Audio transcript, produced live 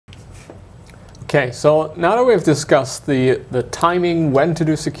Okay, so now that we've discussed the timing, when to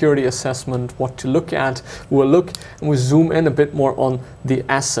do security assessment, what to look at, we'll look and we'll zoom in a bit more on the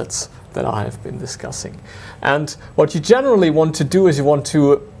assets that I have been discussing. And what you generally want to do is you want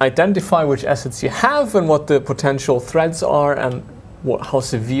to identify which assets you have and what the potential threats are and how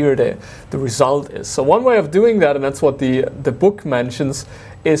severe the result is. So one way of doing that, and that's what the book mentions,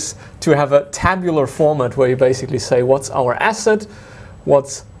 is to have a tabular format where you basically say what's our asset,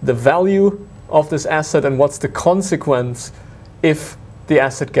 what's the value of this asset, and what's the consequence if the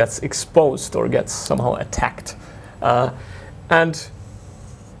asset gets exposed or gets somehow attacked. And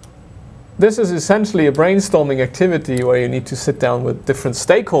this is essentially a brainstorming activity where you need to sit down with different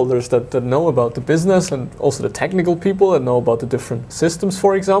stakeholders that know about the business and also the technical people that know about the different systems,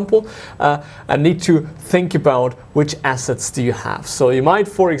 for example, and need to think about which assets do you have. So you might,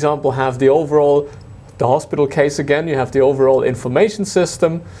 for example, have the hospital case again, you have the overall information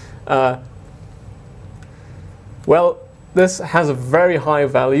system. Well, this has a very high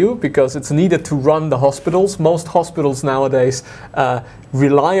value because it's needed to run the hospitals. Most hospitals nowadays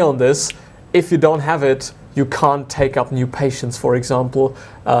rely on this. If you don't have it, you can't take up new patients, for example.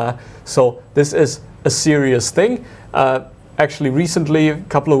 So this is a serious thing. Actually, recently, a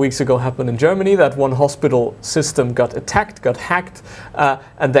couple of weeks ago, happened in Germany that one hospital system got attacked, got hacked,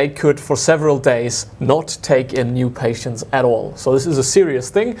 and they could, for several days, not take in new patients at all. So this is a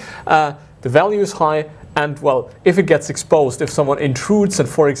serious thing. The value is high. And well, if it gets exposed, if someone intrudes and,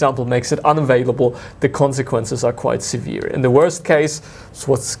 for example, makes it unavailable, the consequences are quite severe. In the worst case, it's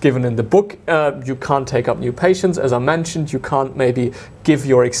what's given in the book, you can't take up new patients. As I mentioned, you can't maybe give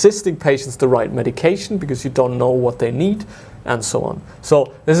your existing patients the right medication because you don't know what they need, and so on.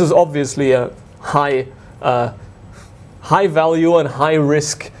 So this is obviously a high value and high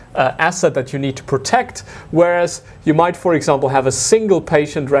risk asset that you need to protect, whereas you might, for example, have a single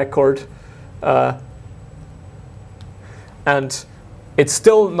patient record and it's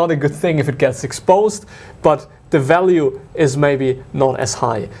still not a good thing if it gets exposed, but the value is maybe not as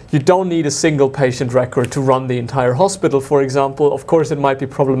high. You don't need a single patient record to run the entire hospital, for example. Of course, it might be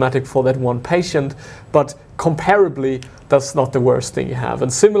problematic for that one patient, but comparably, that's not the worst thing you have.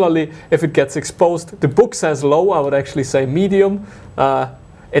 And similarly, if it gets exposed, the book says low, I would actually say medium.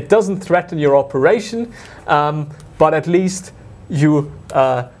 It doesn't threaten your operation, but at least you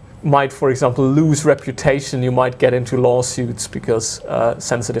might, for example, lose reputation. You might get into lawsuits because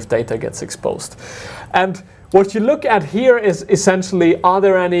sensitive data gets exposed. And what you look at here is essentially, are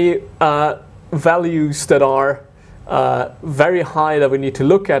there any values that are very high that we need to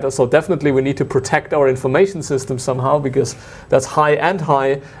look at? So definitely we need to protect our information system somehow because that's high and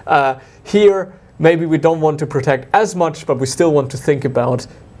high. Here, maybe we don't want to protect as much, but we still want to think about,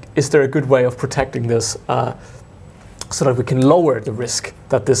 is there a good way of protecting this so that we can lower the risk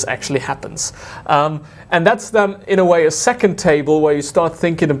that this actually happens. And that's then, in a way, a second table where you start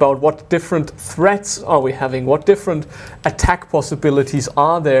thinking about what different threats are we having, what different attack possibilities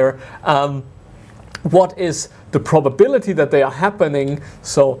are there, what is the probability that they are happening,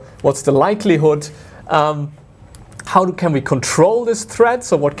 so what's the likelihood, how can we control this threat,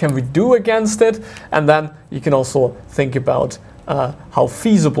 so what can we do against it, and then you can also think about how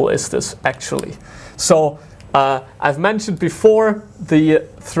feasible is this actually. So I've mentioned before the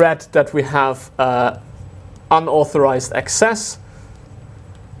threat that we have unauthorized access.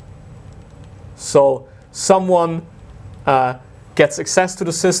 So someone gets access to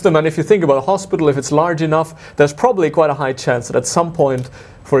the system, and if you think about a hospital, if it's large enough, there's probably quite a high chance that at some point,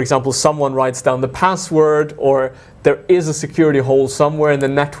 for example, someone writes down the password, or there is a security hole somewhere in the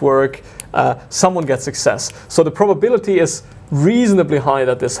network, someone gets access. So the probability is reasonably high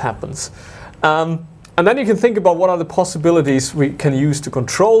that this happens. And then you can think about what are the possibilities we can use to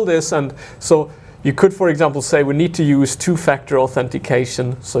control this. And so you could, for example, say we need to use two-factor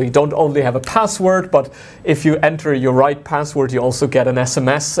authentication. So you don't only have a password, but if you enter your right password, you also get an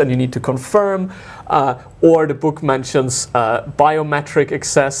SMS and you need to confirm. Or the book mentions biometric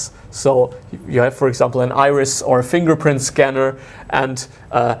access. So you have, for example, an iris or a fingerprint scanner, and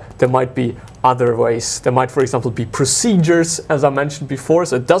there might be other ways. There might, for example, be procedures, as I mentioned before.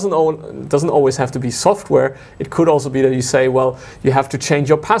 So it doesn't always have to be software. It could also be that you say, well, you have to change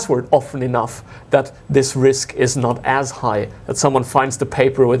your password often enough that this risk is not as high, that someone finds the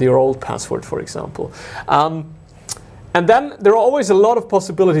paper with your old password, for example. And then there are always a lot of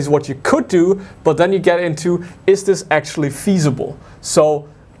possibilities what you could do, but then you get into, is this actually feasible? So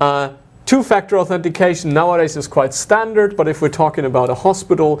two-factor authentication nowadays is quite standard, but if we're talking about a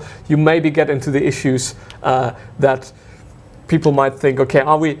hospital, you maybe get into the issues that people might think, okay,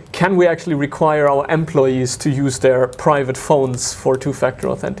 can we actually require our employees to use their private phones for two-factor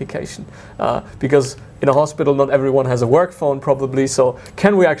authentication? Because in a hospital, not everyone has a work phone probably, so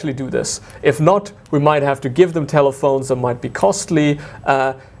can we actually do this? If not, we might have to give them telephones that might be costly.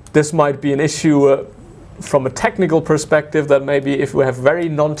 This might be an issue from a technical perspective, that maybe if we have very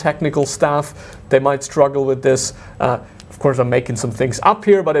non-technical staff, they might struggle with this. Of course, I'm making some things up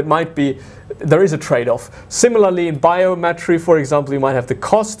here, but it might be, there is a trade-off. Similarly, in biometry, for example, you might have the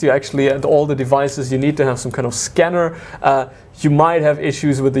cost. You actually, and all the devices, you need to have some kind of scanner. You might have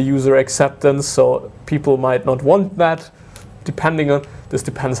issues with the user acceptance, so people might not want that, this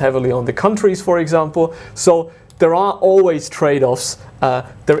depends heavily on the countries, for example. So there are always trade-offs.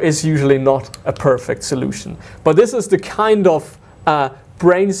 There is usually not a perfect solution. But this is the kind of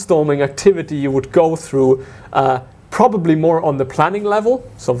brainstorming activity you would go through, probably more on the planning level,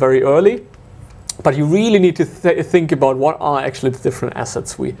 so very early. But you really need to think about what are actually the different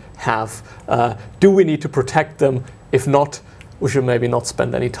assets we have. Do we need to protect them? If not, we should maybe not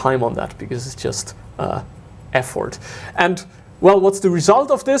spend any time on that, because it's just effort. And well, what's the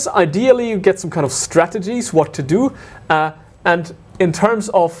result of this? Ideally, you get some kind of strategies, what to do. And in terms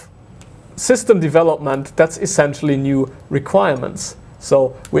of system development, that's essentially new requirements.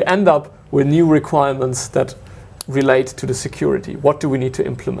 So we end up with new requirements that relate to the security. What do we need to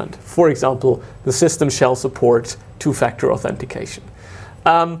implement? For example, the system shall support two-factor authentication.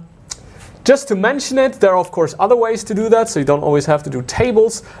 Just to mention it, there are of course other ways to do that, so you don't always have to do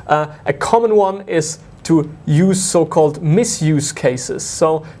tables. A common one is to use so-called misuse cases.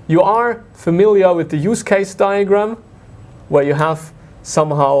 So you are familiar with the use case diagram, where you have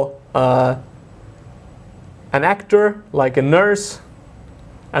somehow an actor, like a nurse,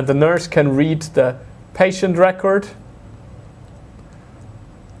 and the nurse can read the patient record.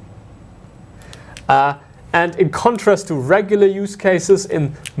 And in contrast to regular use cases,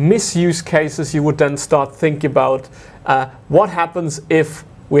 in misuse cases, you would then start thinking about what happens if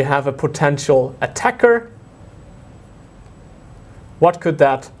we have a potential attacker. What could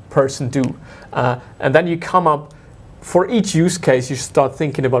that person do? And then you come up, for each use case, you start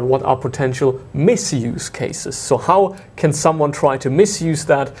thinking about what are potential misuse cases. So how can someone try to misuse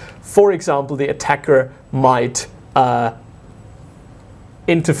that? For example, the attacker might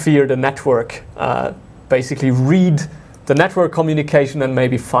interfere the network, basically read the network communication and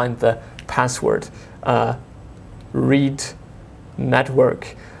maybe find the password. Read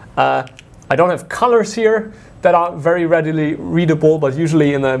network. I don't have colors here that are very readily readable, but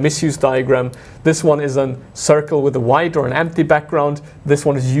usually in a misuse diagram, this one is a circle with a white or an empty background. This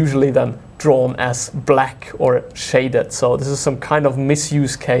one is usually then drawn as black or shaded. So this is some kind of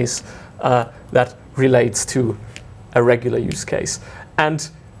misuse case that relates to a regular use case. And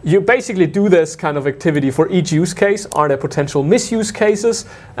you basically do this kind of activity for each use case. Are there potential misuse cases?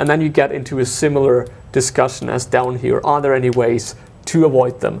 And then you get into a similar discussion as down here. Are there any ways to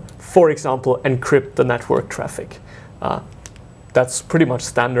avoid them? For example, encrypt the network traffic. That's pretty much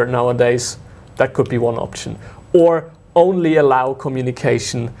standard nowadays. That could be one option. Or only allow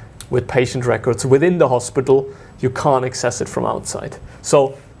communication with patient records within the hospital. You can't access it from outside.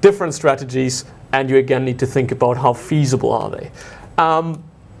 So different strategies, and you again need to think about how feasible are they.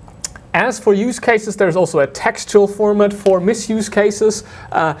 As for use cases, there's also a textual format for misuse cases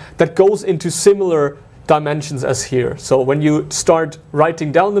that goes into similar dimensions as here. So when you start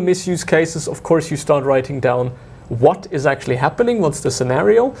writing down the misuse cases, of course you start writing down what is actually happening, what's the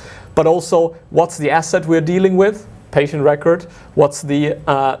scenario, but also what's the asset we're dealing with, patient record, what's the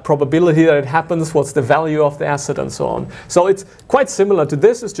probability that it happens, what's the value of the asset, and so on. So it's quite similar to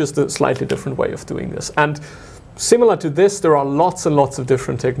this, it's just a slightly different way of doing this. And similar to this, there are lots and lots of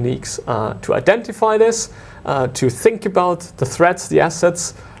different techniques to identify this, to think about the threats, the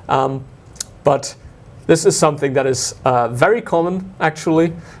assets, but this is something that is very common,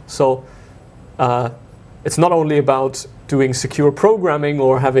 actually. So it's not only about doing secure programming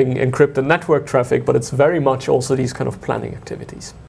or having encrypted network traffic, but it's very much also these kind of planning activities.